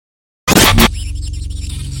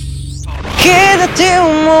Quédate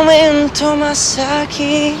un momento más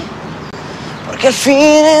aquí, porque al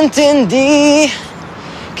fin entendí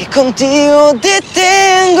que contigo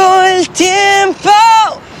detengo el tiempo.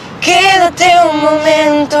 Quédate un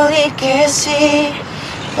momento, di que sí,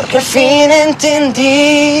 porque al fin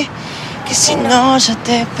entendí que si no ya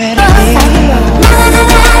te perdí.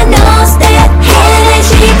 Nada nos detiene,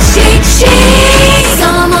 chic, chic, chic.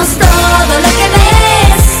 Somos todo lo que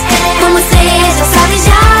ves, como estrellas a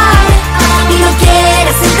brillar. Y no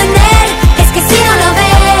quieres entender, es que si no lo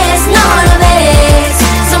ves, no lo ves.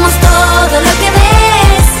 Somos todo lo que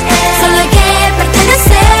ves, solo hay que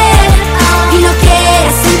pertenecer. Y no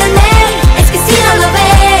quieres entender, es que si no lo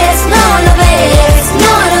ves, no lo ves,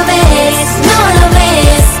 no lo ves, no lo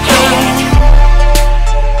ves.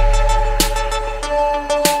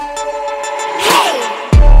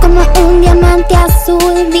 Como un diamante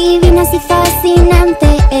azul, divinas y fascinante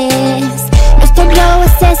es. Nuestro glow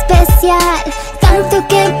es especial, tanto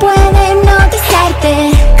que puede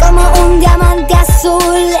hipnotizarte. Como un diamante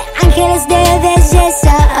azul, ángeles de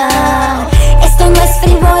belleza. Esto no es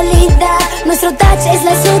frivolidad, nuestro touch es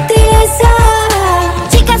la sutileza.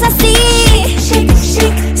 Chicas así, chic,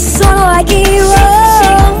 chic, solo aquí,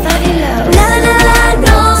 wow. Nada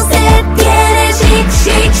nos detiene, chic,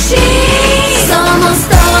 chic, chic. Somos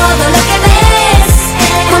todo lo que ves,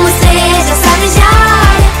 como estrellas a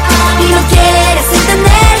brillar. Y no quieres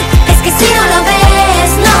entender, es que si no lo ves,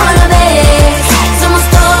 no lo ves. Somos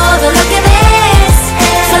todo lo que ves,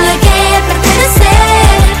 solo hay que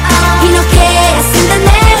pertenecer. Y no quieres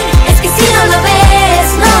entender, es que si no lo ves,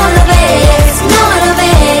 no lo ves, no lo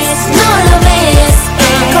ves, no lo ves.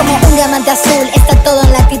 Como un diamante azul, está todo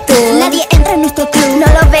en la actitud. Nadie entra en nuestro club. ¿No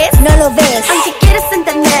lo ves? No lo ves. Aunque quieres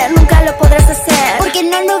entender, nunca lo podrás hacer, porque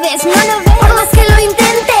no lo ves, no lo ves. Por más que lo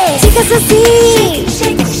intentes. Chicas así,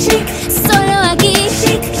 chic, chic, solo aquí,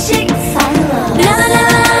 chic, chic. Nada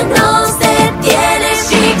nos detiene,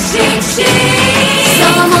 chic, chic, chic.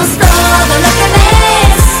 Somos todo lo que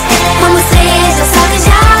ves, como estrellas a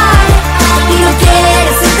brillar. Y no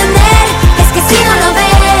quieres entender, es que si no lo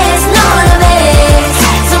ves, no lo ves.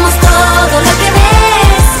 Somos todo lo que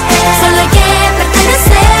ves, solo hay que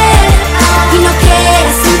pertenecer. Y no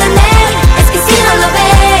quieres entender, es que si no lo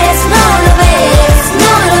ves, no lo ves,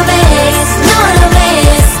 no lo ves, no lo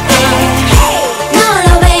ves. No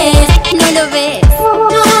lo ves, no lo ves,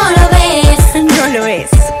 no lo ves, No lo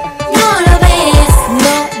es. no lo ves,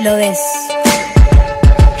 no lo ves.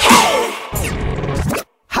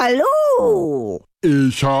 Hallo!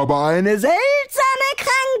 Ich habe eine seltsame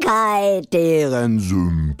Krankheit, deren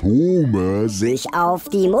Symptome sich auf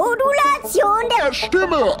die Modulation der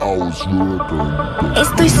Stimme auswirken.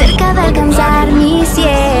 Estoy cerca de alcanzar mi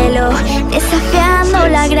cielo, desafiando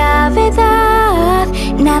la gravedad.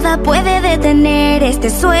 Nada puede detener este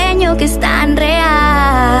sueño que es tan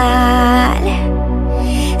real.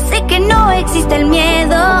 Sé que no existe el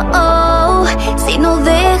miedo, oh, si no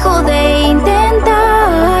dejo de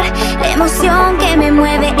intentar. La emoción que me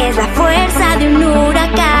mueve es la fuerza de un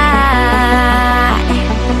huracán.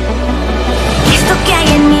 Esto que hay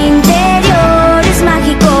en mi interior es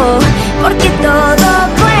mágico, porque todo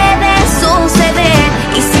puede suceder.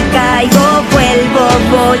 Y si caigo, vuelvo,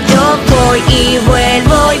 voy, yo voy y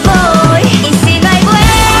vuelvo y voy. Y si no hay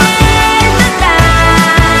vuelta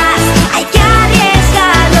atrás, hay que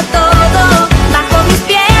arriesgarlo todo. Bajo mis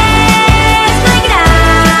pies no hay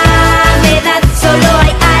gravedad, solo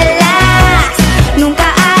hay alas. Nunca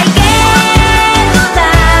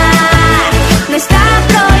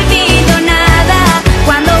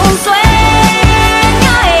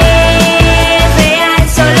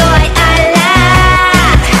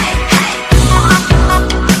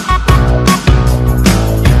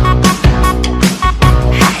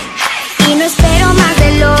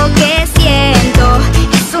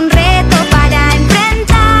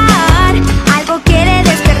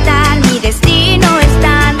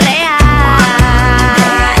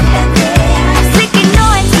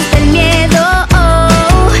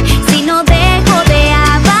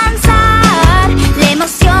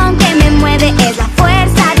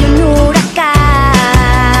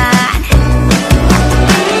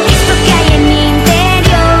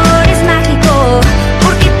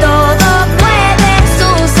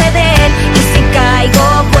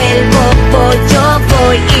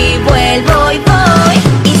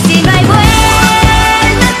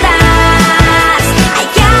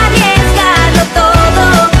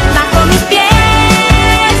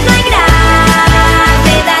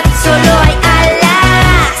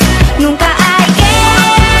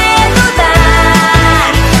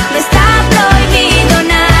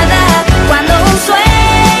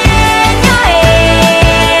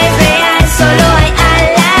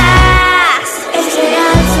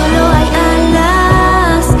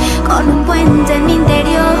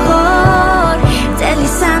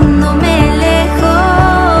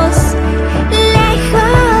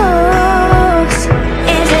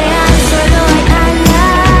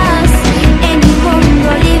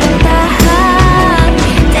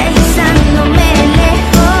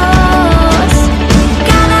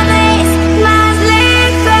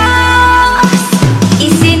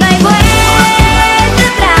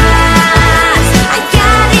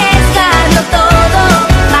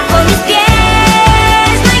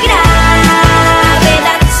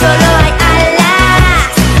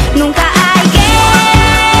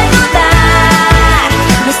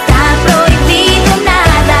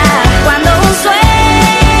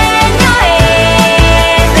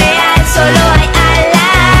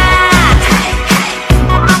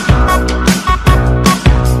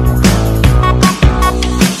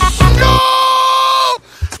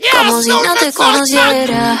como si no te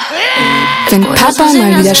conociera. Wenn Papa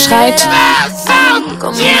mal wieder schreit,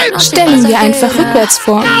 stellen wir einfach rückwärts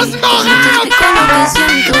vor.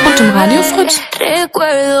 Und im Radio Fritz.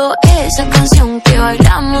 Recuerdo esa canción que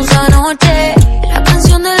bailamos anoche, la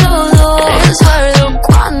canción de los dos. Recuerdo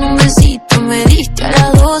cuando un besito me diste a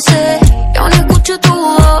las 12. Y aún escucho tu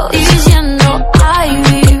voz diciendo, ay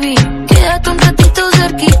baby, quédate un ratito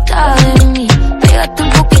cerquita de mí. Pégate un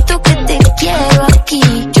poquito que te quiero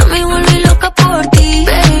aquí. Yo me volví loca por ti,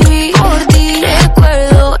 baby, por ti.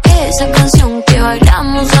 Recuerdo esa canción que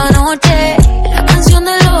bailamos anoche, la canción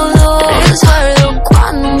de los dos. Recuerdo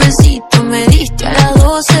cuando un besito me diste a las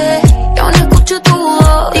 12. Y aún escucho tu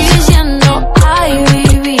voz diciendo, ay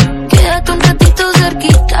baby, quédate un ratito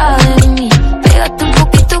cerquita de mí. Pégate un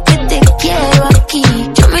poquito que te quiero aquí.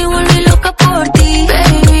 Yo me volví loca por ti,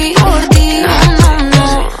 baby, por ti. No, no,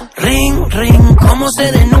 no. Ring, ring, cómo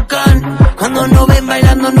se desnucan cuando nos ven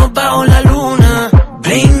bailándonos bajo la luna.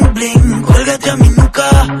 Bling, bling, cuélgate a mi nuca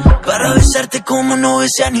para besarte como no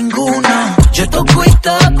besé a ninguna. Yo toco y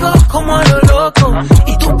toco como a lo loco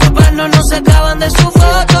y tus papás no nos sacaban de su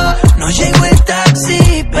foto. No llegó el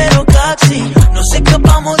taxi, pero taxi, nos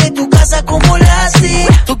escapamos de tu casa como Lassie.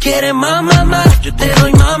 Tú quieres más, mamá, yo te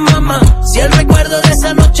doy más, mamá. Si el recuerdo de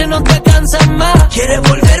esa noche no te alcanza más, quieres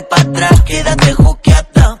volver para atrás, quédate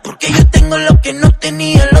juqueata, porque yo tengo lo que no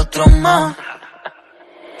tenía el otro más.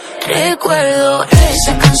 Recuerdo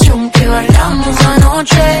esa canción que bailamos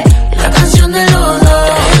anoche, la canción de los dos.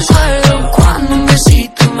 Recuerdo cuando un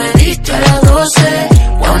besito me diste a las 12.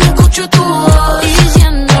 Aún escucho tu voz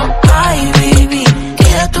diciendo, ay baby,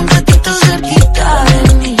 quédate un ratito cerquita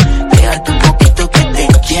de mí. Pégate un poquito que te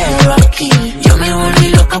quiero aquí. Yo me volví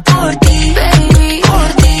loca por ti, baby, por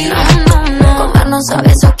ti. No, no, no. Comernos a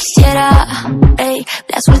besos quisiera, ey.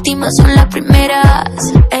 Las últimas son las primeras,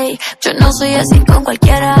 ey. Yo no soy así con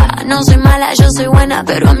cualquiera. No soy mala, yo soy buena,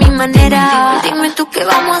 pero a mi manera. Dime tú qué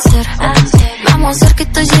vamos a hacer. Vamos a hacer que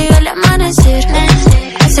esto llegue al amanecer.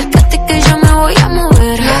 Acércate que yo me voy a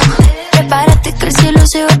mover. Prepárate que el cielo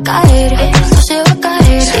se va a caer. Esto se va a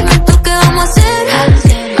caer. Dime tú qué vamos a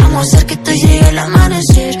hacer. Vamos a hacer que esto llegue al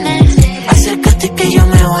amanecer. Acércate que yo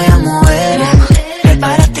me voy a mover.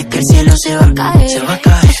 Prepárate que el cielo se va a caer. Se va a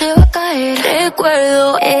caer. Se va a caer.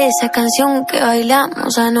 Recuerdo esa canción que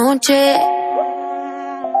bailamos anoche.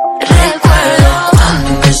 Recuerdo cuando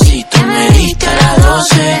un besito me diste a las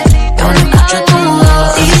 12. Y aún escucho tu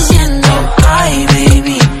voz diciendo, ay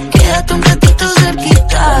baby, quédate un ratito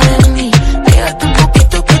cerquita de mí. Pégate un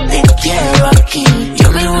poquito que te quiero aquí.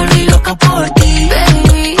 Yo me volví loca por ti,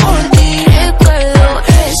 baby, por ti. Recuerdo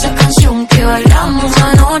esa canción que bailamos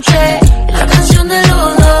anoche, la canción de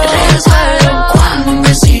los dos. Recuerdo cuando un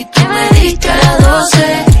besito me diste a las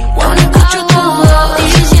 12. Y aún escucho tu voz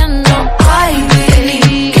diciendo, ay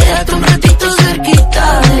baby, quédate un ratito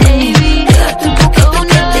cerquita de mí. Pégate un poquito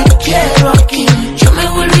que te quiero aquí. Yo me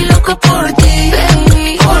volví loca por ti,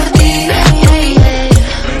 baby, por ti, baby.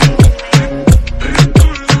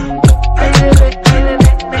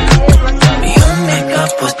 Yo me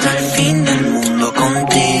escapo hasta el fin del mundo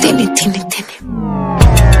contigo. Tini, Tini, Tini.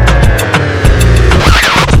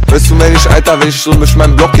 Weißt du, wenn ich so mit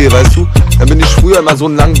meinem Block gehe, weißt du, dann bin ich früher immer so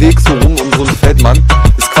einen langen Weg so rum um so ein Feldmann.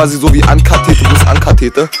 Ist quasi so wie Ankathete plus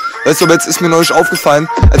Ankathete. Weißt du, aber jetzt ist mir neulich aufgefallen,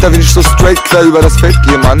 Alter, wenn ich so straight quer über das Feld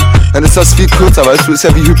gehe, Mann, dann ist das viel kürzer, weißt du, ist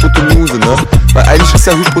ja wie Hypotenuse, ne? Weil eigentlich ist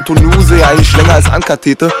ja Hypotenuse ja eigentlich länger als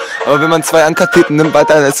Ankathete, aber wenn man 2 Ankatheten nimmt,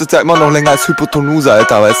 Alter, dann ist es ja immer noch länger als Hypotenuse,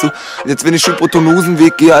 Alter, weißt du? Und jetzt, wenn ich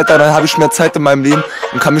Hypotenusenweg gehe, Alter, dann habe ich mehr Zeit in meinem Leben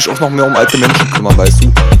und kann mich auch noch mehr um alte Menschen kümmern, weißt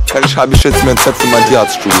du? Vielleicht habe ich jetzt mehr Zeit für mein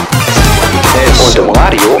Tierarztstudium. Und im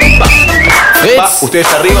Radio. Fritz. Ustedes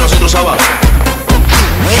arriba, nosotros abajo.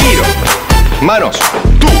 Giro. Manos.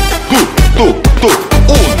 Tú. 1,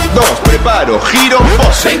 2, preparo. Giro,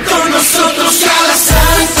 pose. Ven con nosotros a la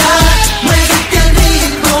salsa, muévete al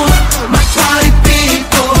ritmo, más suave y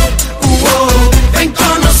pico. Ven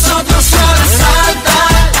con nosotros a la salsa,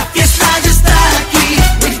 la fiesta ya está aquí.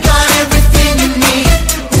 We've got everything you need.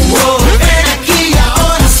 Ven aquí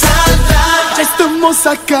ahora salta. Ya estamos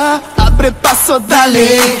acá, abre paso,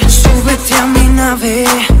 dale. Súbete a mi nave,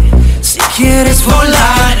 si quieres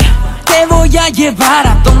volar. Te voy a llevar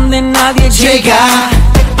a donde nadie llega,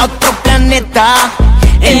 A otro planeta,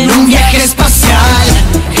 en un viaje espacial.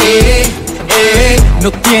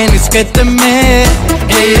 no tienes que temer,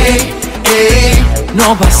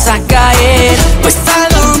 no vas a caer. Pues a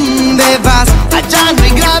dónde vas, allá no hay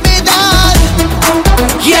gravedad.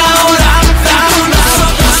 Y ahora con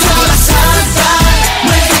nosotros a la salsa,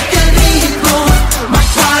 muévete al ritmo, más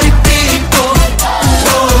suave y pico.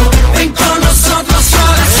 Ven con nosotros a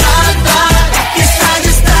la salsa, la fiesta ya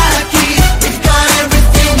está aquí.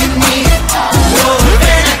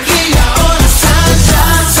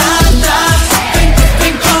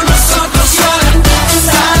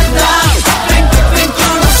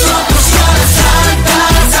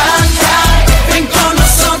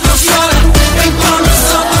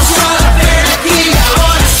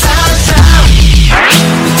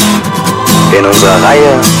 unserer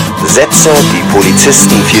Reihe Sätze, die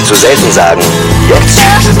Polizisten viel zu selten sagen. Jetzt.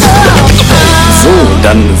 So,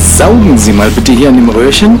 dann saugen Sie mal bitte hier an dem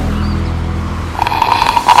Röhrchen.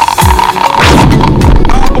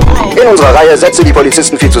 In unserer Reihe Sätze, die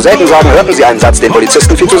Polizisten viel zu selten sagen, hörten Sie einen Satz, den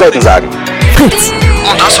Polizisten viel zu selten sagen. Fritz.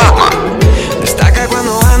 Und das hört man. Destaca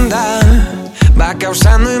cuando anda, va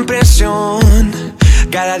causando impresión.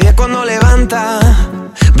 Cada día cuando levanta,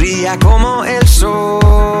 brilla como el sol.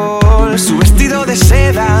 Su vestido de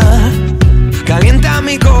seda calienta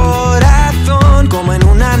mi corazón como en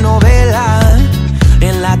una novela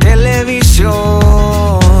en la televisión.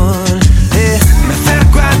 Me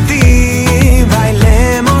acerco a ti,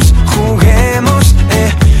 bailemos, juguemos,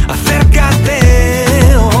 acércate,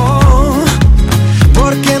 oh,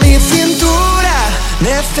 porque mi cintura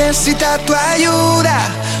necesita tu ayuda.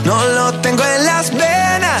 No lo tengo en las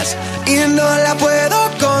venas y no la puedo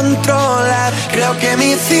controlar. Creo que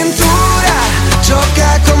mi cintura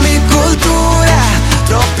choca con mi cultura.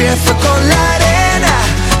 Tropiezo con la arena,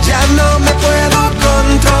 ya no me puedo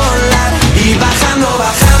controlar. Y bajando,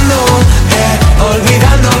 bajando,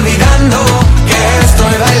 olvidando, olvidando que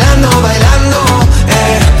estoy bailando, bailando,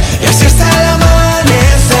 y así hasta el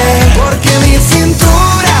amanecer. Porque mi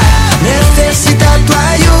cintura necesita tu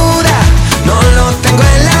ayuda. No lo tengo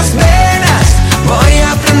en las venas, voy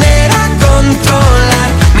a aprender a controlar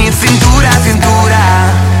mi cintura, cintura.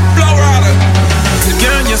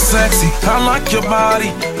 Girl, you're sexy, I like your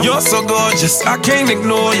body. You're so gorgeous, I can't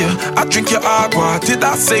ignore you. I drink your agua, did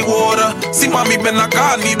I say water? See, mommy, been like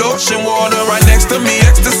I need ocean water. Right next to me,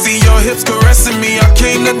 ecstasy, your hips caressing me. I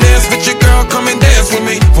came to dance with your girl, come and dance with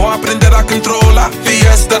me. Voy a aprender a controlar.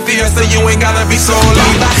 Fiesta, fiesta, you ain't gotta be sola.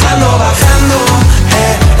 Y bajando, bajando,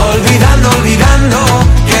 olvidando, olvidando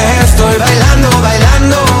que estoy bailando,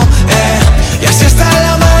 bailando, y así hasta el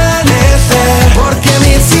amanecer. Porque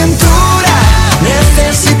mi cintura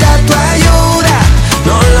necesita tu ayuda.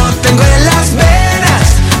 No lo tengo en las venas,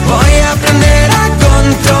 voy a aprender a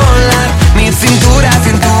controlar mi cintura,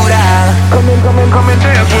 cintura. Come and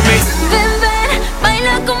dance with me. Ven, ven,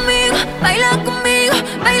 baila conmigo, baila conmigo,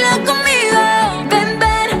 baila conmigo. Ven,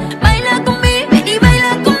 ven, baila conmigo y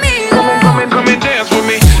baila conmigo. Come and dance with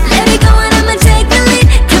me. Let me go and I'ma take the lead.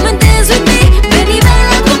 Come and dance with me, ven y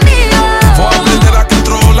baila conmigo. Voy a aprender a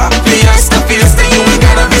controlar. Fiesta, fiesta, you ain't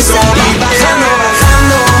gotta be sola. Y bajando,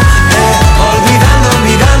 bajando, olvidando,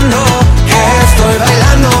 olvidando que estoy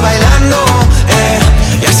bailando, bailando,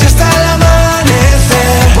 y así hasta el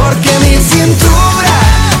amanecer. Porque mi cintura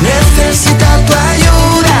necesita tu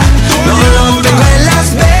ayuda. No lo tengo en las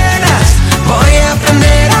venas, voy a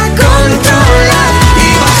aprender a controlar. Y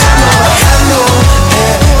bajando, bajando,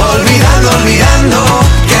 olvidando, olvidando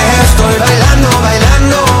que estoy bailando,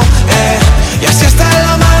 bailando, y así hasta el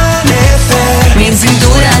amanecer. Mi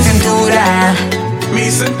cintura, cintura. Mi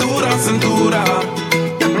cintura, cintura.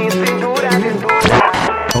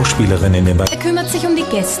 Schauspielerin in dem Wald. Er kümmert sich um die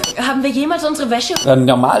Gäste. Haben wir jemals unsere Wäsche? Ein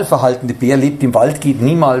normal verhaltender Bär lebt im Wald, geht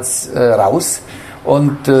niemals raus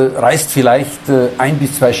und reißt vielleicht 1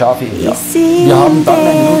 bis 2 Schafe im Jahr. Wir haben dann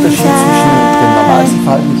einen Unterschied zwischen dem normal sich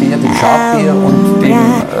verhaltenden Bär, dem Schafbär und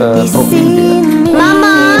dem Problembär.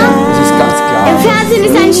 Mama! Das ist ganz klar. Im Fernsehen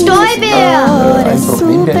ist ein Stolbär. Ein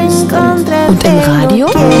Problembär ist Und im Radio?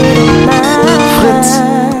 Fritz.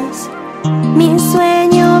 Mi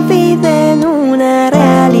sueño vive en una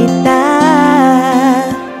realidad.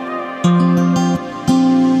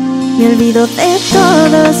 Me olvido de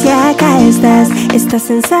todo si acá estás. Esta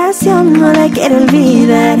sensación no la quiero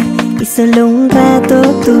olvidar. Y solo un rato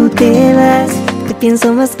tú te vas. Te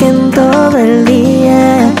pienso más que en todo el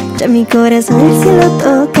día. Ya mi corazón el cielo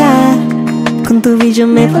toca. Con tu brillo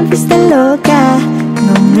me volviste loca.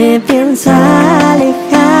 No me pienso alejar.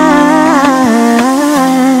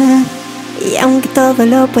 Y aunque todo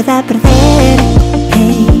lo pueda perder,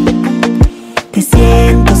 hey, te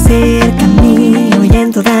siento cerca mío y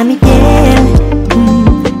en toda mi piel.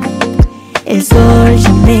 El sol ya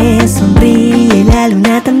me sonríe y la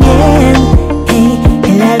luna también. Hey,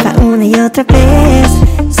 el alba una y otra vez,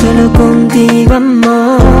 solo contigo,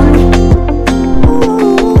 amor.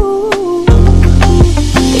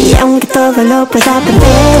 Y aunque todo lo pueda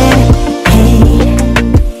perder, hey,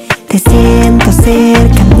 te siento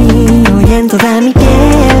cerca mío y en toda mi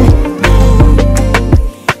piel.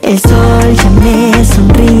 El sol ya me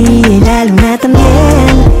sonríe y la luna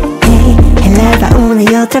también. Hey, el alba una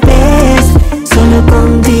y otra vez, solo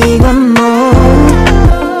contigo, amor.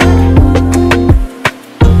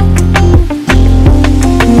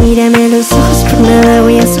 Mírame a los ojos, por nada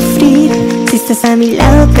voy a sufrir. Si estás a mi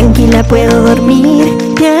lado, tranquila puedo dormir.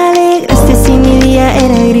 Me alegraste si mi día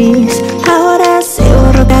era gris. Ahora se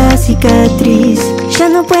borró cada la cicatriz. Ya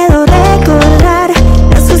no puedo recordar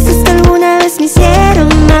las cosas que alguna vez me hicieron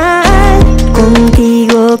mal.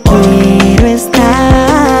 Contigo quiero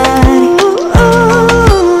estar.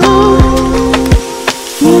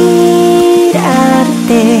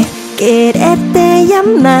 Mirarte, quererte y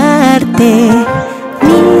amarte.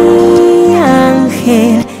 Mi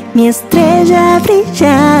ángel, mi estrella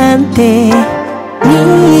brillante.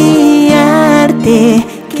 Mi arte,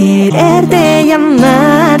 quererte y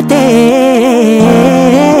amarte.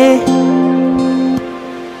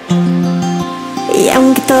 Y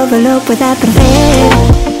aunque todo lo pueda perder,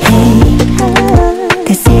 hey,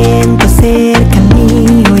 te siento cerca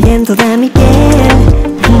mío y en toda mi piel.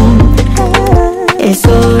 El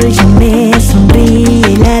sol ya me sonríe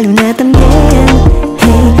y la luna también.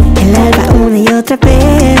 Hey, el alba una y otra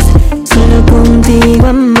vez, solo contigo,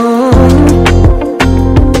 amor.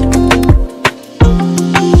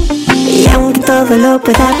 Y aunque todo lo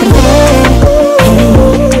pueda perder, hey,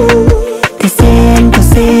 te siento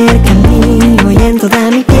cerca mío y en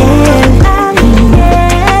toda mi piel.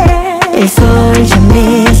 El sol ya me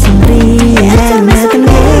sonríe, la luna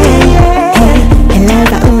también. Hey, el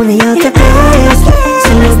alba una y otra vez,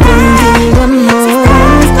 solo contigo, amor.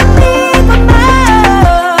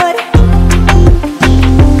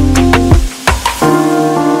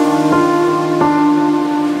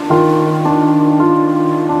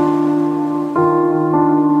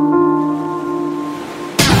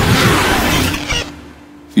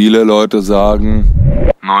 Viele Leute sagen,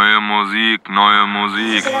 neue Musik, neue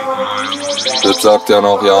Musik. Das sagt ja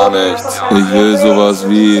noch ja nichts. Ich will sowas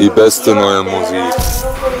wie die beste neue Musik.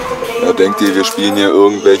 Da denkt ihr, wir spielen hier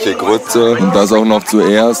irgendwelche Grütze und das auch noch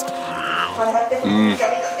zuerst?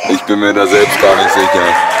 Ich bin mir da selbst gar nicht sicher.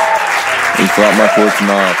 Ich frag mal kurz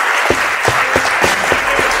nach.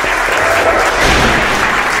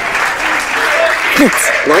 Fritz,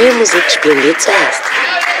 neue Musik spielen wir zuerst.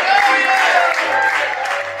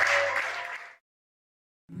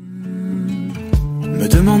 Me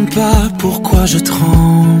demande pas pourquoi je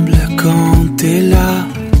tremble quand t'es là.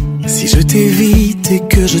 Si je t'évite et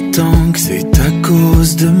que je tangue, c'est à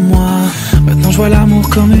cause de moi. Maintenant je vois l'amour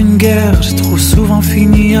comme une guerre, j'ai trop souvent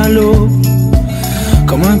fini à l'eau.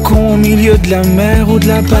 Comme un con au milieu de la mer ou de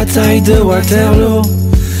la bataille de Waterloo.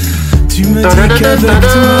 Tu me dis qu'avec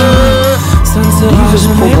toi, ça ne sera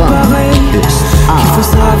jamais pareil. Qu'il faut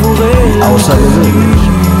savourer la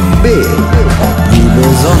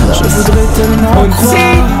je voudrais tellement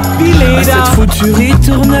croire à cette foutue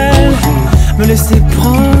ritournelle. Me laisser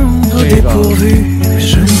prendre au dépourvu,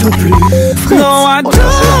 je ne peux plus. No, I don't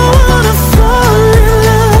wanna fall in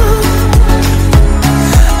love.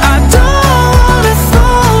 I don't wanna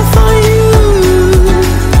fall for you.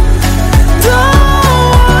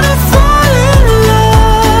 Don't wanna fall in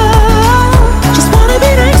love. Just wanna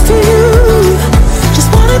be next to you. Just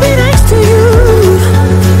wanna be next to you.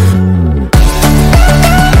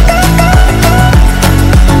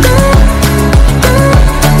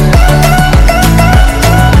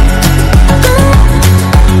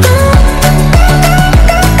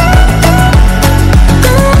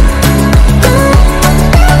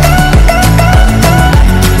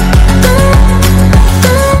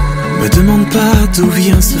 D'où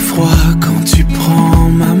vient ce froid quand tu prends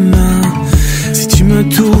ma main? Si tu me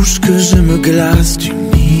touches, que je me glace, tu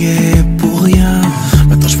n'y es pour rien.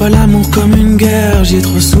 Maintenant je vois l'amour comme une guerre, j'y ai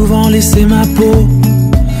trop souvent laissé ma peau.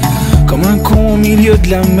 Comme un con au milieu de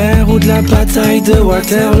la mer ou de la bataille de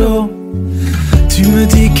Waterloo. Tu me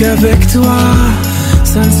dis qu'avec toi,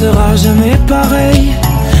 ça ne sera jamais pareil.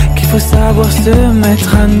 Qu'il faut savoir se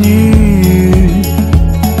mettre à nu.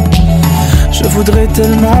 Je voudrais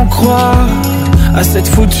tellement croire à cette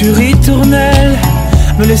foutue ritournelle.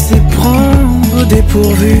 Me laisser prendre au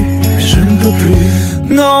dépourvu, je ne peux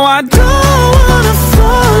plus. No, I don't wanna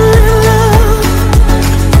fall in love.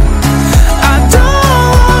 I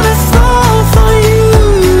don't wanna fall for you.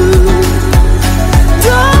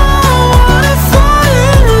 Don't wanna fall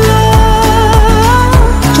in love.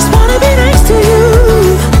 Just wanna be next to you.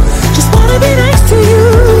 Just wanna be next to you.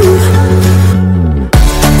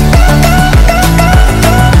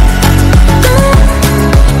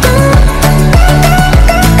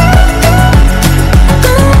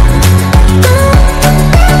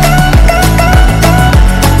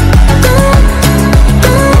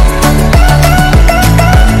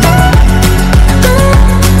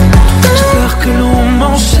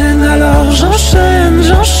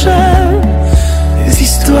 J'enchaîne des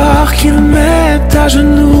histoires qui me mettent à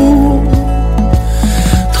genoux.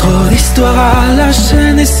 Trop d'histoires à la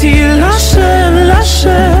chaîne. Et si la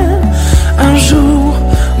chaîne un jour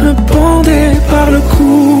me pendait par le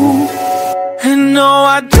cou. And No,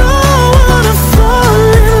 I don't wanna fall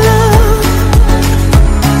in love.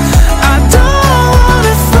 I don't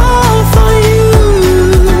wanna fall for you.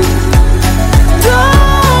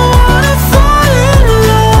 Don't wanna fall in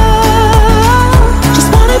love. Just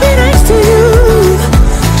wanna be next to you.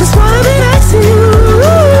 Just wanna be next to you.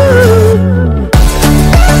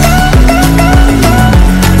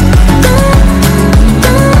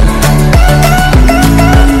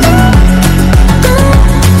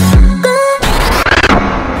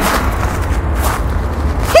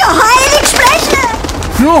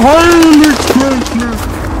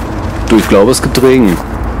 Du, ich glaube, es gibt Regen.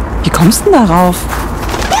 Wie kommst du denn darauf?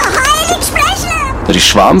 Die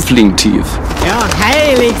Schwarm fliegen tief. Ja,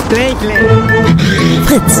 Heiligsblechle.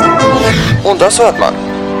 Fritz. Und das hört man.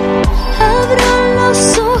 Abro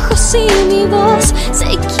los ojos y mi voz se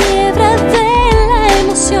quiebra de la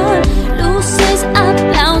emoción. Luces,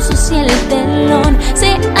 aplausos y el telón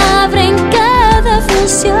se abre en cada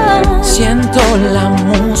función. Siento la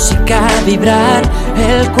música vibrar,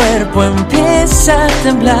 el cuerpo empieza a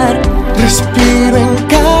temblar. Respiro en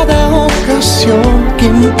cada ocasión que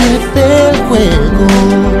empiece el juego.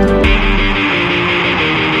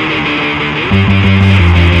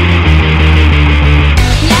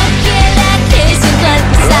 La piedra que siento al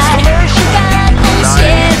pisar, cada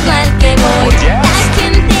concierto al que voy, la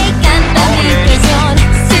gente canta mi canción,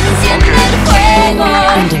 se enciende el fuego.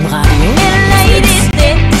 Und im Radio? El aire te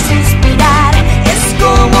hace inspirar, es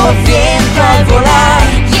como viento al volar,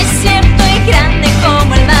 y es cierto y grande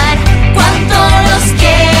como el mar, cuánto los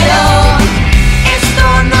quiero. Esto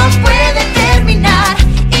no puede terminar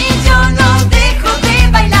y yo no dejo de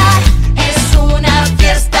bailar, es una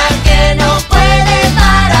fiesta que no puede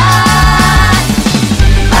parar.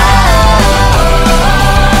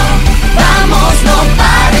 Vamos, no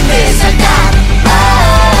paren de saltar.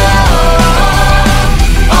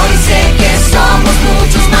 Hoy sé que somos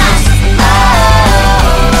muchos más.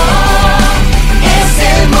 Es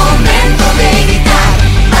el momento de gritar.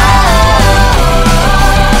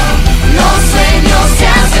 Los sueños se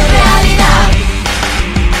hacen realidad.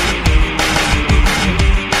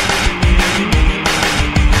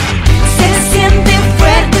 Se siente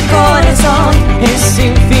fuerte el corazón. Es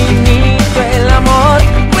infinito el amor.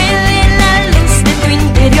 Huele la luz de tu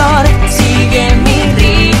interior. Sigue mi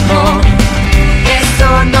ritmo. Esto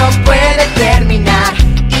no puede terminar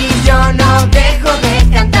y yo no dejo de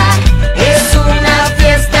cantar. Es una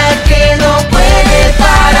fiesta que no puede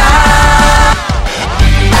parar.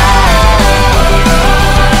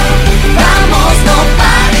 Vamos, no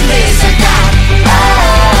paren de saltar.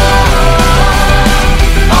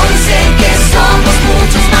 Hoy sé que somos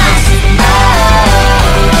muchos más.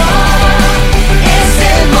 Es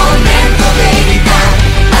el momento de gritar.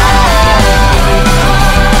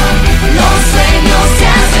 Los sueños se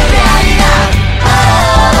hacen realidad.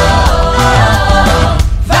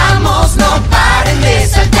 Vamos, no paren de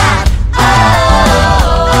saltar.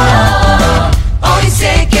 Hoy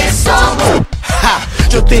sé que somos.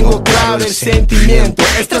 Yo tengo claro el sentimiento,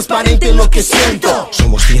 es transparente lo que siento.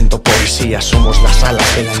 Somos viento, poesía, somos las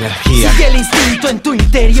alas de la energía. Sigue el instinto en tu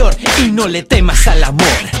interior y no le temas al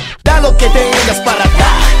amor. Da lo que tengas para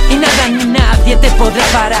dar y nada ni nadie te podrá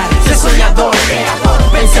parar. Sé soñador,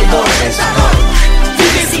 creador, vencedor, pensador.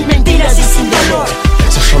 Vive sin mentiras y sin dolor.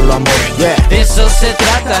 Eso es solo amor, yeah. De eso se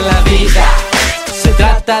trata la vida. Se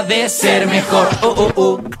trata de ser mejor.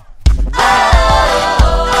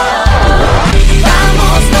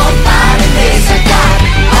 Vamos, no paren de saltar.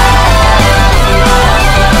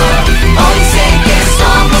 Hoy sé que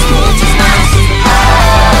somos muchos más.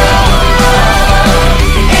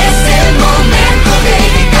 Es el momento de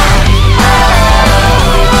gritar.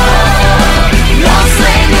 Los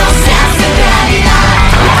sueños se hacen realidad.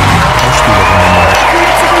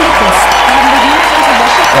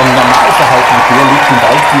 Normal verhaltener Bär liegt im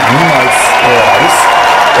Wald, geht niemals raus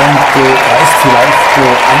und reißt vielleicht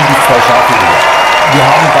 1 bis 2 Schafe über. Wir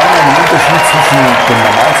haben dann einen Unterschied zwischen dem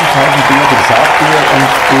normal sich haltenden Bär, dem Schafbär und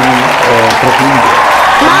dem Problembär.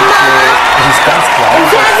 Mama! Es ist ganz klar, Im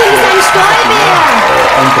Fernsehen ist ein Stolbär!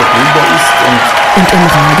 Ein Problembär ist Und im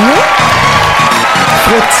Radio?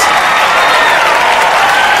 Fritz.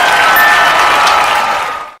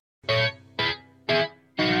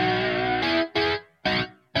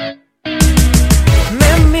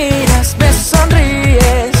 Me miras, me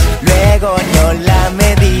sonríes, luego no la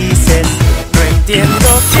me dices. No entiendo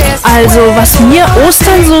qué es. Also, was mir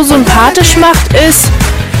Ostern so sympathisch macht, ist,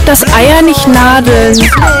 dass Eier nicht nadeln.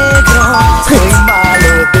 Fritz.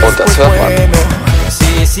 Und das hört man.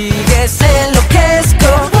 Si sigues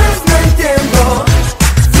enloquezco, pues no entiendo.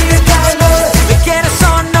 Si el calor me quieres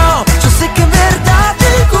o no, yo sé que en verdad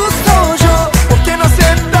te gusto yo. Porque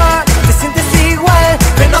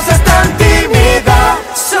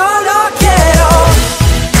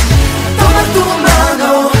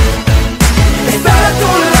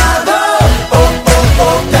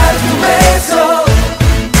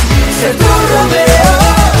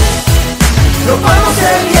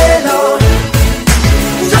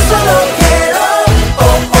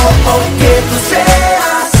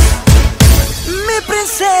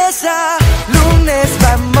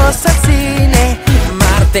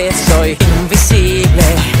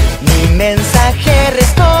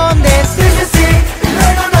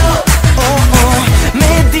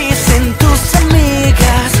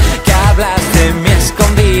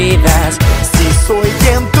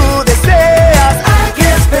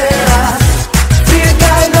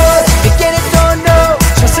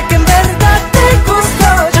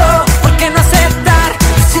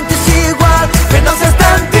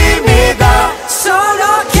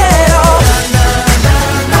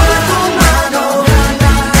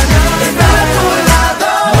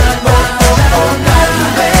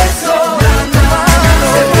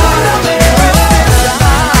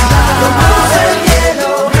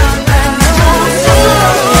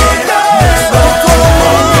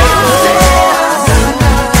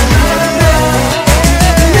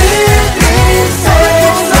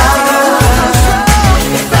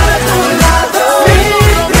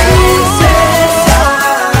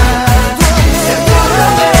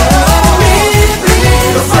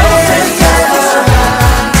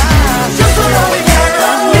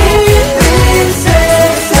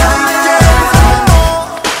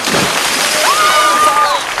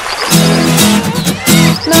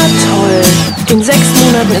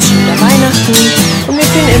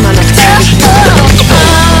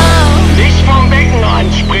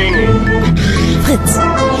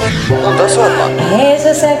das hört man.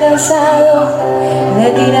 Ella se ha cansado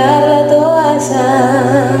de tirar la toalla.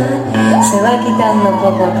 Se va quitando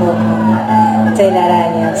poco a poco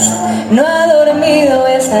telarañas. No ha dormido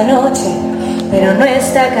esta noche, pero no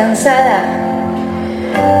está cansada.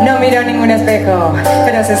 No miró ningún espejo,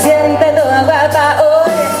 pero se siente toda guapa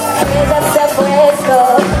hoy. Ella se ha puesto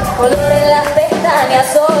color en las pestañas.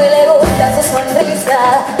 Hoy le gusta su sonrisa.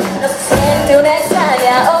 No se siente una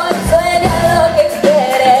extraña. Hoy sueña lo que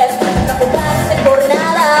quieres. No jugaste por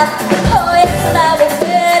nada. Hoy es una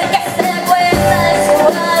mujer que se acuerda de su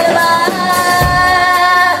alma.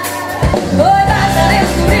 Hoy vas a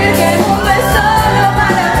descubrir que el mundo es solo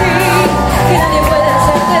para ti. Que nadie puede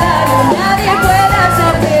hacerte daño. Nadie puede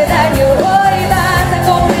hacerte daño. Hoy vas a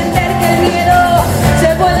comprender que el miedo se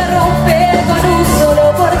puede romper con un solo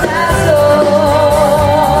portazo.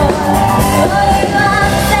 Hoy vas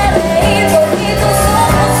a hacer reír porque tus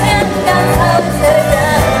ojos se han cansado de ser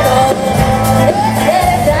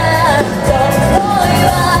llanto. Hoy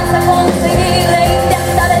vas a conseguir reírte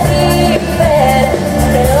hasta de ti, ver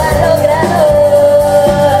que lo has logrado.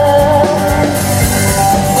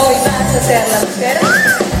 Hoy vas a ser la mujer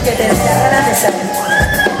que te da ganas de ser.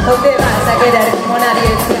 Hoy te vas a querer como nadie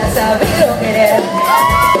te ha sabido querer.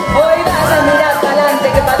 Hoy vas a mirar para adelante,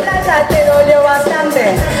 que para atrás ya te dolió bastante.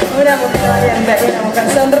 Una mujer valiente, una mujer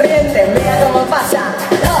sonriente, mira cómo pasa.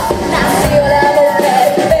 No, nació la mujer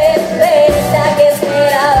perfecta que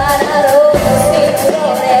esperaban a los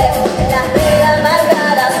cinturones. Las vidas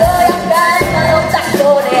marcadas, hoy calma los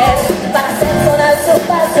tacones. Para hacer sonar sus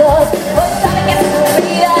pasos, hoy sabe que su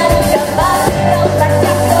vida nunca más será un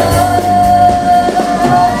fracaso.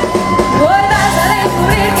 Hoy vas a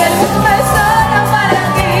descubrir que el mundo es solo para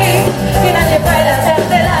ti. Que nadie puede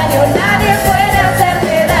hacerte daño, nadie puede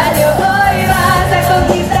hacerte daño. Hoy vas a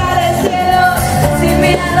conquistar el cielo sin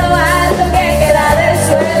mirar lo alto que queda del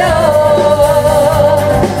suelo.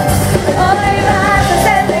 Hoy vas a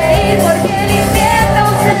hacer reír porque el invierno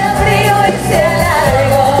sea frío y sea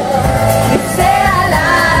largo. Y sea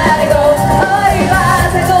largo. Hoy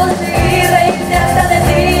vas a conseguir reírte hasta de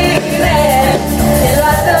ti y ver que lo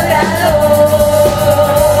has logrado.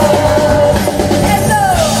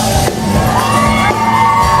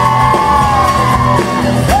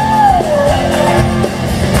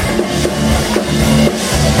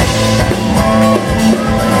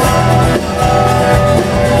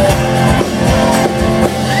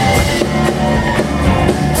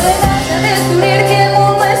 Hoy vas a descubrir que el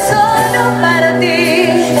mundo es solo para ti.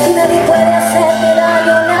 Y nadie puede hacerte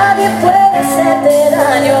daño, nadie puede hacerte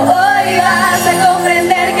daño. Hoy vas a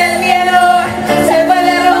comprender que el miedo se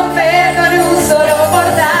puede romper con un solo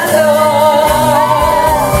portazo.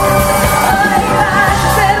 Hoy vas a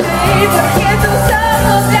hacer reír porque tus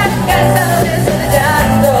ojos se han cansado de ser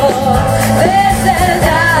llanto, de ser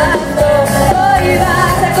llanto. Hoy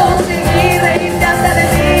vas a conseguir reírte hasta de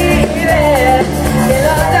ti y ver que lo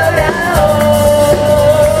has logrado.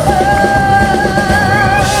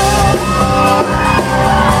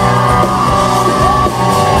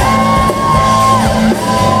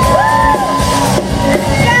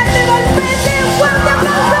 ¡Cande, Molfese, un fuerte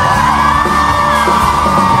aplauso!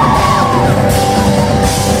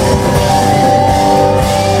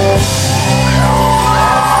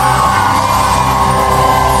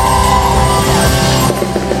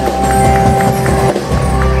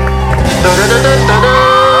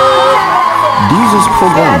 Dieses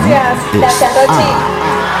Programm Gracias, ist Rochi. A,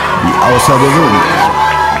 wie außergewöhnlich,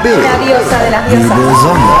 B, La diosa de las wie diosas.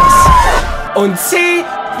 besonders. Und C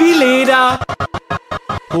wie Leder.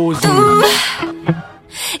 Hosen.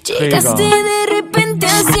 Llegaste de repente,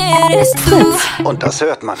 así eres tú. Und das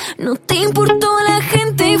hört man. No te importó la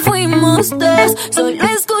gente y fuimos dos. Solo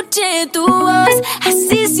escuché tu voz,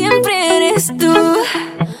 así siempre eres tú.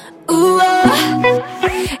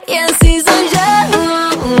 Y así soy yo.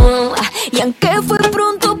 Y aunque fue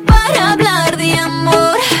pronto para hablar de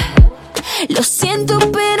amor, lo siento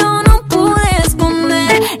pero no pude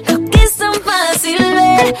esconder lo que es tan fácil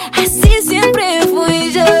ver. Así siempre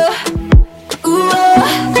fui yo.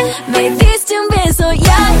 Me diste un beso, y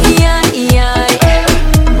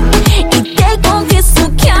te confieso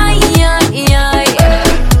que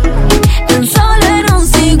tan solo en un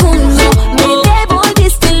segundo me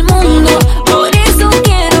devolviste el mundo. Por eso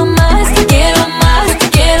quiero más, quiero más,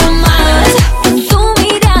 quiero más. Con tu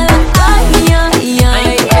mirada,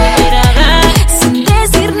 sin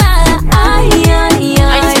decir nada,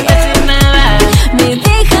 me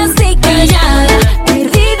dejaste callada,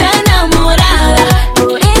 perdida, enamorada.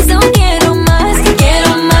 Por eso quiero más,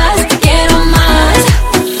 quiero más, quiero más.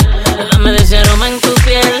 Dame de ese aroma en tu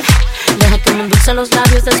piel, deja que me endulce los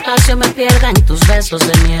labios despacio, me pierda en tus besos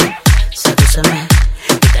de miel. Sedúceme,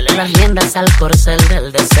 quítale las riendas al corcel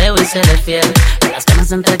del deseo y seré fiel a las ganas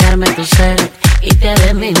de entregarme tu ser y te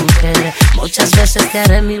haré mi mujer. Muchas veces te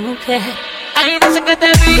haré mi mujer. Ay, desde que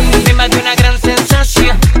te vi me dio una gran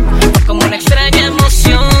sensación, como una extraña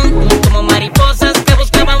emoción, como mariposas que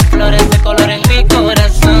buscaban flores de color en mi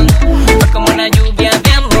corazón. Fue como una lluvia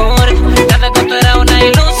de amor, nada cuanto era una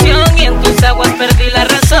ilusión y en tus aguas perdí la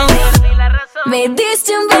razón. Me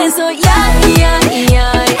diste un beso, ya, y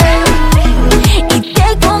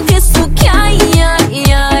te confieso que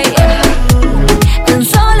tan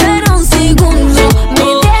solo era un segundo, me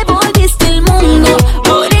devolviste el mundo.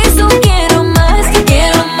 Por eso quiero más, te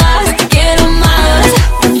quiero más, te quiero más.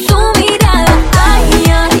 Con tu mirada,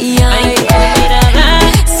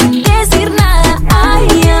 sin decir nada,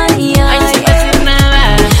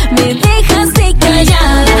 me dejaste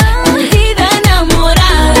callada, perdida,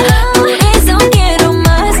 enamorada. Por eso quiero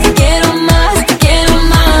más, te quiero más, te quiero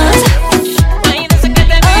más. Ay, desde que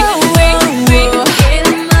te vi,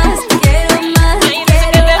 Quiero más, te quiero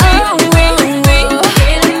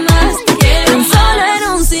más, tan solo era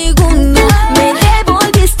un segundo, me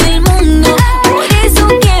devolviste el mundo. Por eso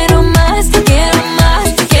quiero más, te quiero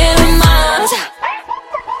más, te quiero más.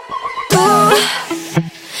 Tú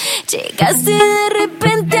llegaste de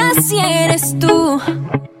repente, así eres tú.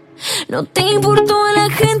 No te importó la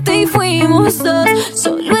gente y fuimos dos.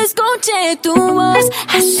 Solo escuché tu voz,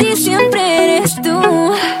 así siempre eres tú.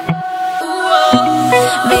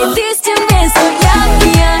 Me diste un beso,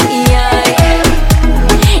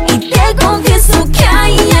 y te confieso que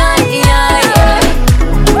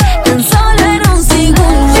tan solo era un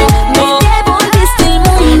segundo, me devolviste el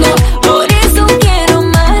mundo. Por eso quiero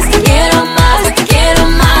más, te quiero más, te quiero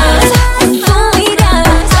más. Con tu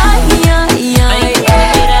mirada,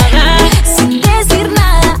 sin decir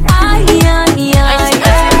nada,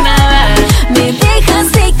 me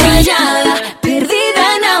dejaste callada, perdida,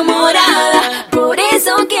 enamorada. Por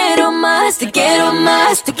eso quiero más, te quiero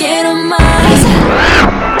más, te quiero más.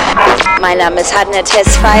 Mein Name ist Hadnet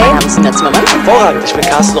Tesfaye. Haben Sie einen letzten Moment? Hervorragend, ich bin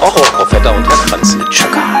Carsten Rocho, auf Wetter und Herzkranz mit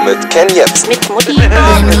Chicas. Mit Ken jetzt. Mit Mutti. Ist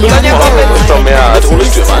doch mehr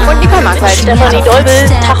Alkoholstürmer. Und die Kammerkeit, Stefanie Dolbel,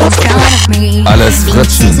 Tacho. Alles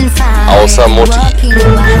Fritzen, außer Mutti.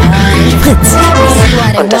 Fritz.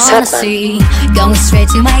 Und das hört man. Going straight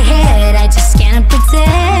to my head, I just can't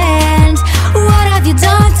pretend. What have you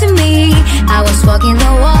done to me? I was walking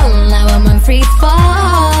the wall, now I'm on free fall.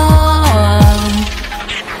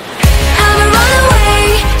 I'm a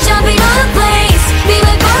runaway, jumping on a place. Be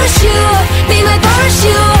my parachute, be my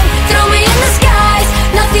parachute. Throw me in the skies,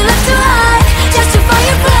 nothing left to hide, just to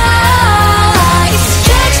firefly.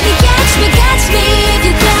 Catch me, catch me, catch me if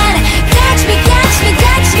you can. Catch me, catch me,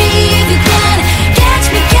 catch me if you can.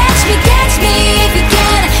 Catch me, catch me, catch me if you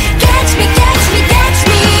can. Catch me, catch me, catch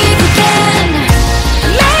me if you can.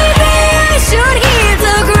 Maybe I should hit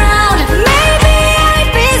the ground. Maybe I'd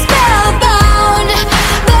be spellbound,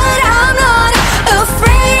 but I'm not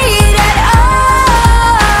afraid at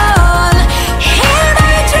all. In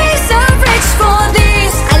my dreams I've reached for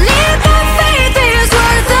this. I live by faith, is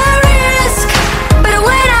worth the risk. But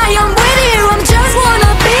when I am with you, I just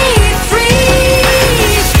wanna be free.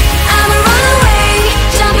 I'm a runaway,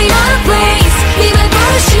 jumping on a place. Be my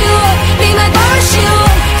parachute, be my parachute.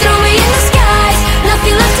 Throw me in the skies,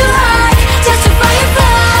 nothing left to hide, just to firefly.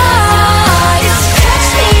 Catch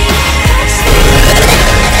me, catch me,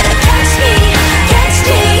 catch me, catch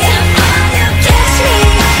me, catch me,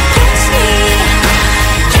 catch me,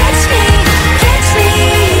 catch me, catch me.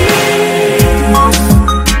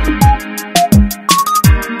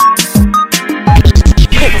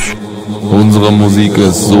 Unsere Musik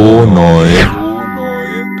ist so neu,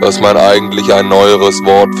 dass man eigentlich ein neueres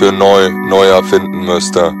Wort für neu erfinden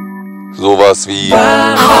müsste. Sowas wie nur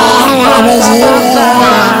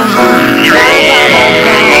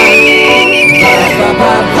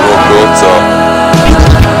kürzer.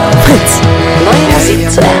 Fritz. Neue Musik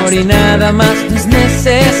zuerst. Y nada más es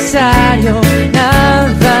necesario,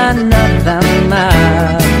 nada, nada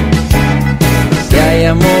más. Si hay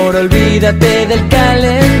amor, olvídate del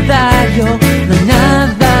calendario, no hay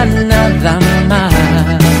nada, nada más.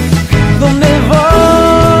 ¿Dónde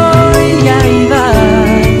voy? Ahí vas,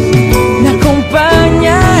 me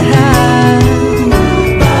acompañarás.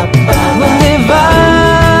 Donde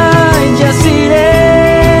vayas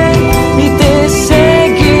iré y te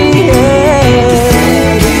seguiré.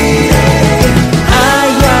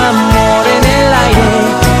 Hay amor en el aire,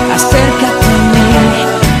 acércate a mí,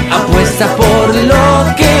 apuesta por lo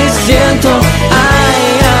que siento. Hay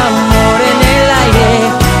amor en el aire,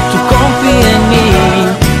 tú confía en mí.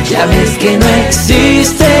 Ya ves que no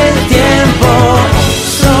existe el tiempo,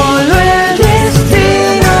 solo el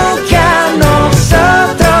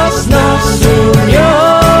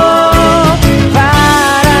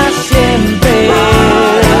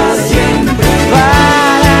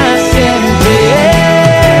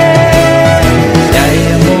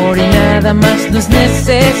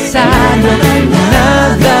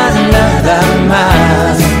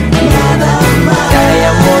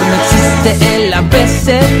una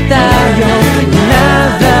peseta,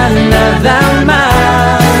 nada, nada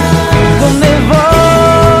más. ¿Dónde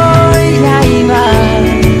voy? Ahí vas,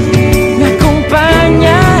 me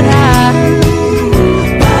acompañarás.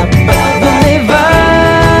 Donde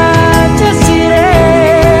vayas iré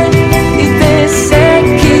y te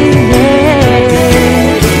seguiré.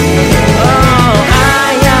 Oh,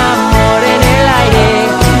 hay amor en el aire,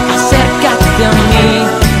 acércate a mí,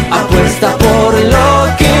 apuesta por lo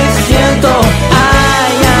que siento.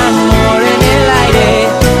 Hay amor en el aire,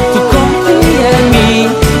 tú confía en mí,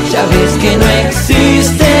 ya ves que no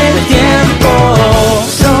existe el tiempo.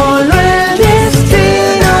 Solo el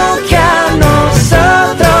destino que a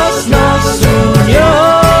nosotros nos unió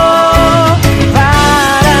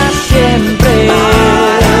para siempre,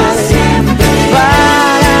 para siempre,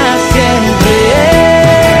 para siempre.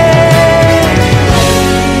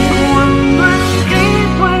 Cuando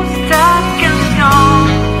escribo esta canción,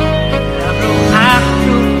 le hablo a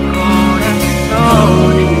tu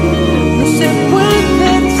corazón. No se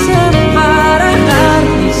pueden separar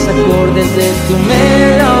mis acordes de tu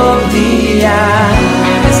melodía.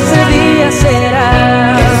 Este día será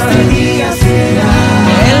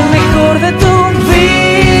el mejor de tu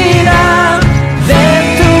vida, de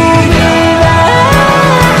tu vida.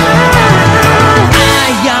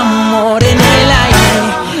 Hay amor en el aire,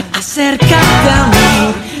 acércate a mí,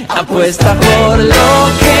 apuesta por lo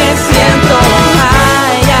que siento.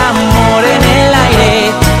 Hay amor en el aire,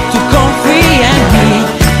 tú confía en mí,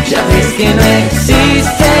 ya ves que no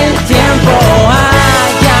existe el tiempo.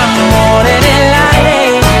 Hay amor en el aire,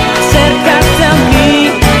 acércate a mí,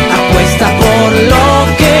 apuesta por lo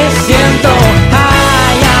que siento.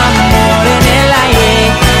 Hay amor en el aire,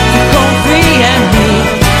 tú confía en mí,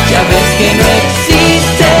 ya ves que no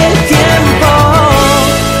existe el tiempo.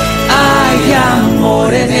 Hay amor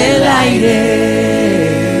en el aire.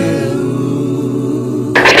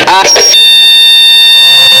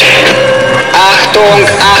 Achtung,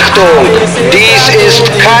 Achtung, dies ist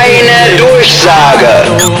keine Durchsage.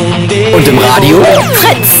 Und im Radio?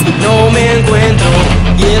 No me encuentro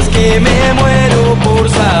y es que me muero por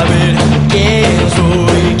saber quién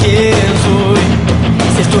soy, quién soy.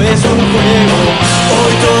 Si esto es un juego,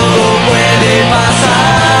 hoy todo puede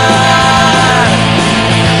pasar.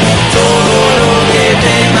 Todo lo que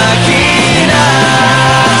te imaginas.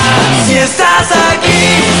 Si estás aquí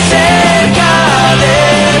cerca de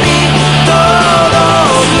mí,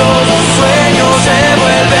 todos los sueños se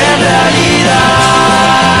vuelven realidad.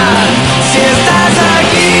 Si estás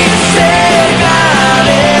aquí cerca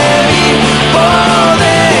de mí,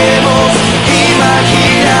 podemos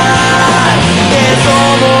imaginar que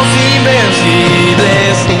somos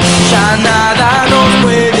invencibles. Ya nada nos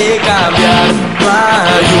puede cambiar, no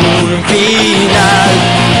hay un final.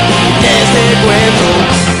 De este cuento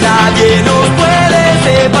nadie nos puede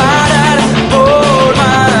separar, por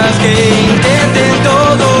más que intenten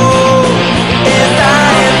todo, está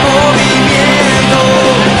en movimiento.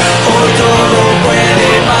 Hoy todo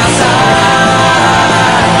puede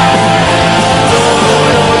pasar, todo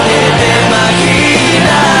lo que te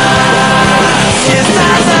imaginas. Si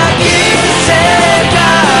estás aquí cerca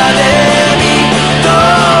de mí,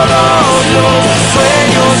 todos los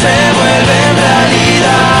sueños se vuelven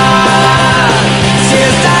realidad. Si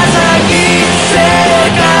estás aquí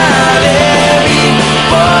cerca de mí,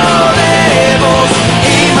 podemos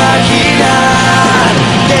imaginar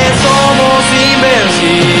que somos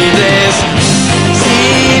invencibles. Si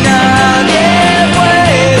nadie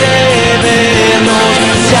puede vernos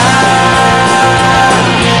ya,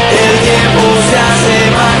 el tiempo se hace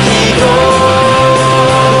mágico.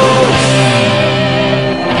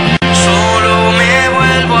 Solo me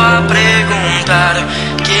vuelvo a preguntar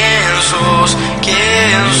quién sos,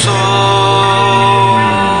 quién soy.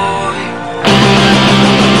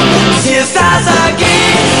 Si estás aquí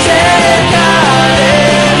cerca de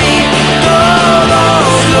mí,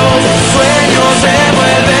 todos los sueños se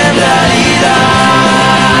vuelven realidad.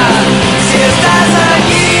 Si estás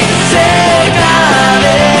aquí cerca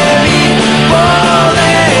de mí,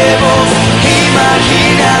 podemos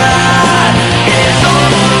imaginar que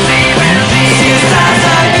somos invencibles. Si estás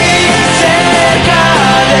aquí cerca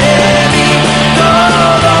de mí,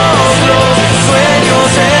 todos los sueños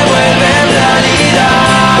se vuelven realidad.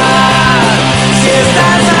 Si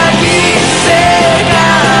estás aquí cerca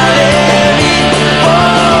de mí,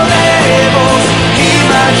 podemos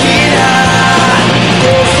imaginar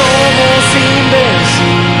que somos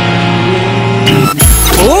invencibles.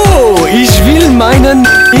 Oh, ich will meinen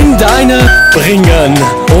in deine bringen.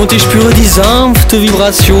 Und ich spüre die sanfte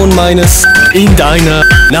Vibration meines in deiner,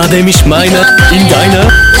 nachdem ich meine in deiner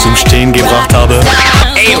zum Stehen gebracht habe.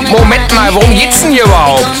 Ey, Moment mal, worum geht's denn hier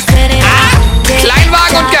überhaupt? A,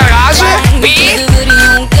 Kleinwagen und Garage? B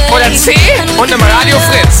oder C und im Radio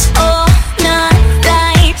Fritz?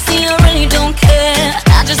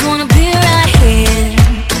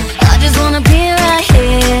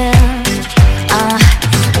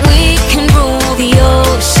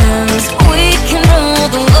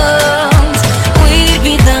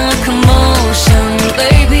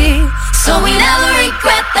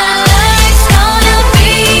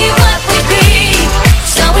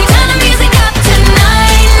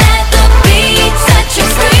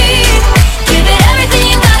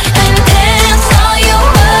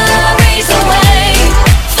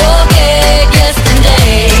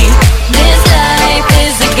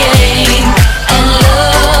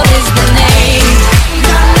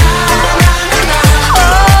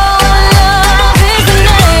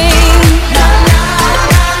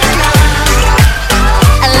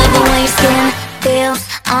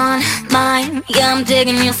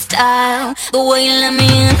 Digging your style, the way you let me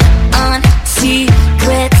in on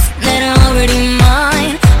secrets that are already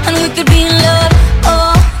mine, and we could be in love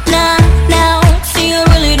all night now. See, I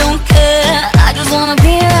really don't care. I just wanna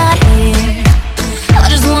be right here. I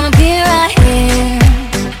just wanna be right here.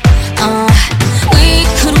 We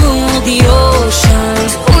could rule the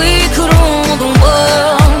oceans. We could rule the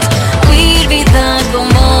world. We'd be the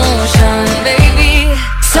commotion, baby.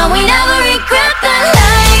 So we never regret that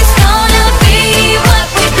life's gonna be what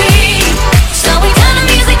we be. So we turn the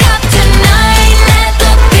music up tonight. Let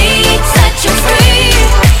the beat set you free.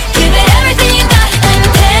 Give it everything you got and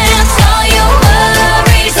dance all your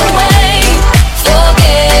worries away.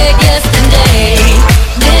 Forget yesterday.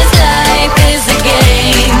 This life is a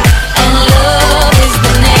game and love is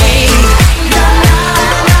the name.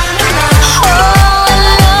 Oh,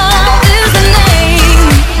 love is the name.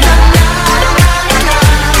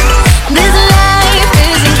 This life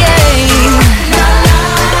is a game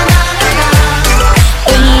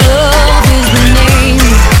and love is the name.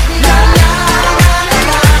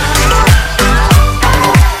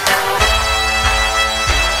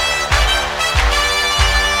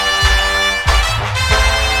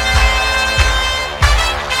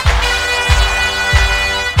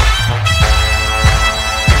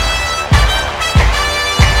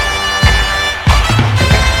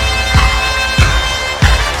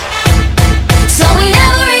 So we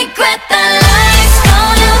never regret that life's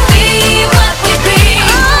gonna be what we be.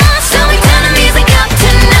 So we turn the music up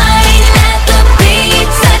tonight. Let the beat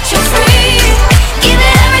set you free. Give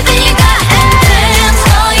it everything you got and dance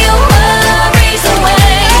all your worries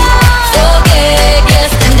away. Forget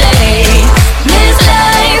yesterday. This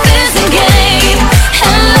life is a game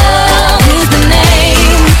and love is the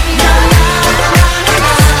name.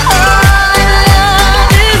 Oh,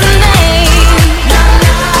 love is the name.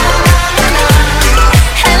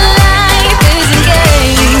 And life is a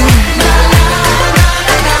game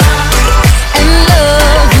and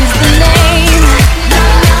love is the name.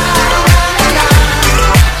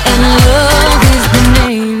 And love is the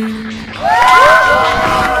name.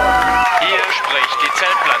 Hier spricht die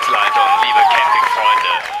Zeltplatzleitung, liebe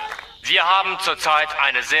Campingfreunde. Wir haben zurzeit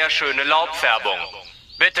eine sehr schöne Laubfärbung.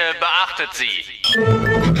 Bitte beachtet sie.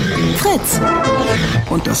 Fritz.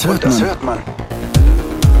 Und das hört man.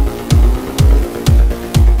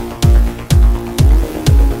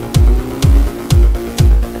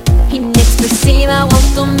 Inexpresiva o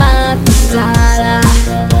automatizada,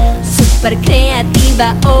 super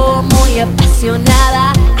creativa o muy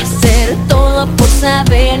apasionada. Hacer todo por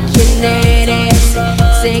saber quién eres,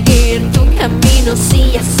 seguir tu camino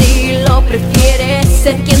si así lo prefieres.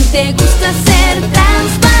 Ser quien te gusta, ser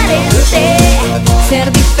transparente,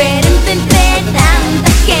 ser diferente entre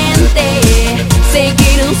tanta gente.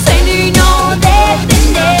 Seguir un sueño y no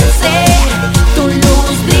detenerse. Tu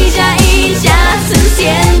luz brilla y ya se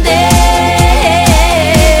enciende.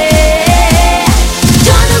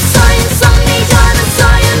 Yo no soy un zombie, yo no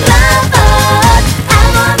soy un robot.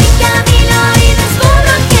 Hago mi camino y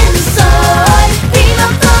descubro quién soy. Vivo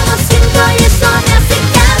como siento y eso me hace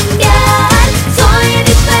cambiar. Soy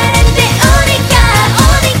diferente, única,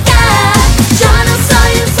 única. Yo no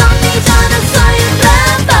soy un zombie, yo no soy un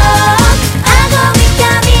robot.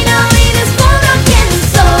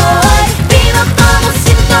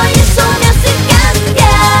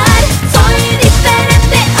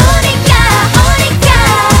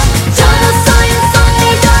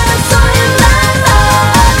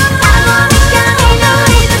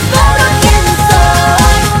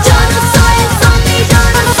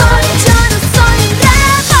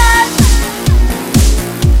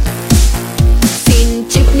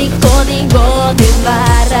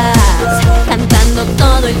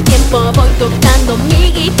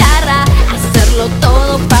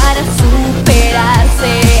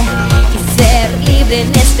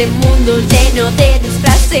 este mundo lleno de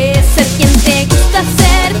disfraces. Ser quien te gusta,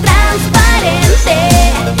 ser transparente,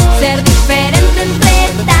 ser diferente entre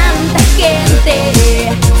tanta gente,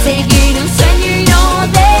 seguir un sueño y no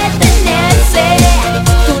detenerse.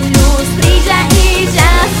 Tu luz brilla y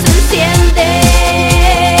ya se enciende.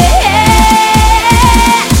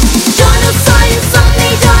 Yo no soy un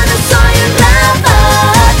zombie, yo no soy un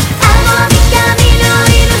robot. Hago mi camino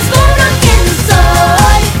y descubro quién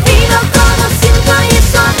soy. Vivo como siento y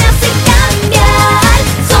eso me hace cambiar.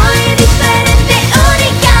 Soy diferente,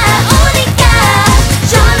 única, única.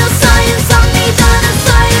 Yo no soy un zombie, yo no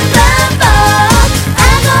soy un robot.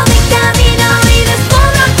 Hago mi camino y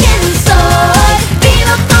descubro quién soy.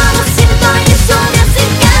 Vivo como siento y eso me hace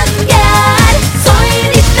cambiar. Soy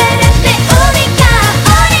diferente, única,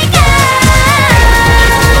 única.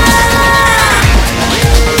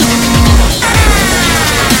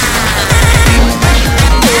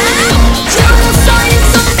 Yo no soy un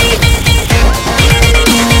zombie, yo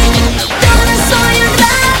no soy un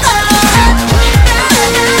robot.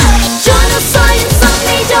 Yo no soy un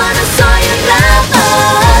zombie, yo no soy un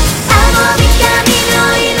robot. Hago mi camino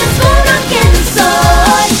y descubro quién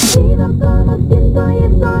soy. Vivo como siento y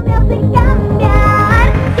eso me hace cambiar.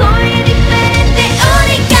 Soy diferente,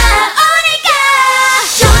 única, única.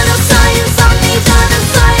 Yo no soy un zombie, yo no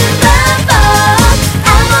soy un robot.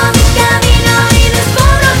 Hago mi camino y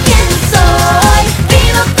descubro quién soy.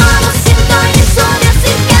 Vivo como siento y eso me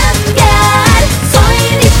hace cambiar. Soy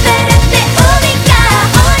diferente, única,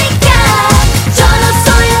 única. Yo no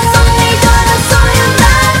soy un zombie, yo no soy un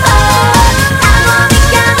robot. Hago mi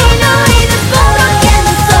camino y descubro quién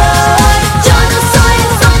soy. Yo no soy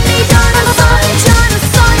un zombie, yo no soy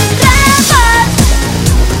un robot.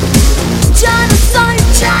 Yo no soy,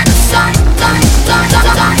 yo no soy,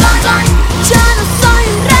 yo no soy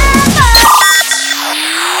un robot.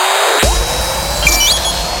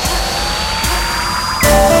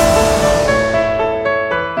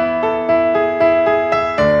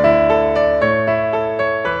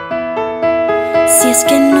 Si es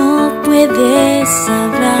que no puedes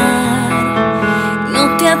hablar, no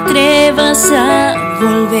te atrevas a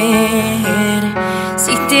volver.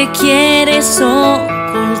 Si te quieres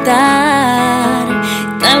ocultar,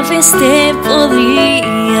 tal vez te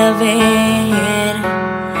podría ver.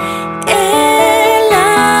 El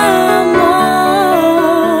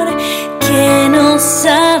amor que no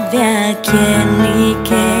sabe a quién ni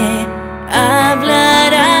qué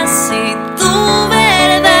hablará si tu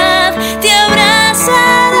verdad te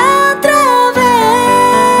abrazará otra vez.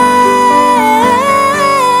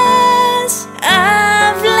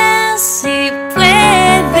 Habla si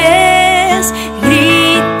puedes,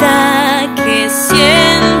 grita que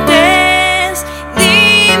sientes,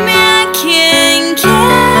 dime a quién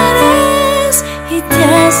quieres y te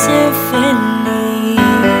hace feliz.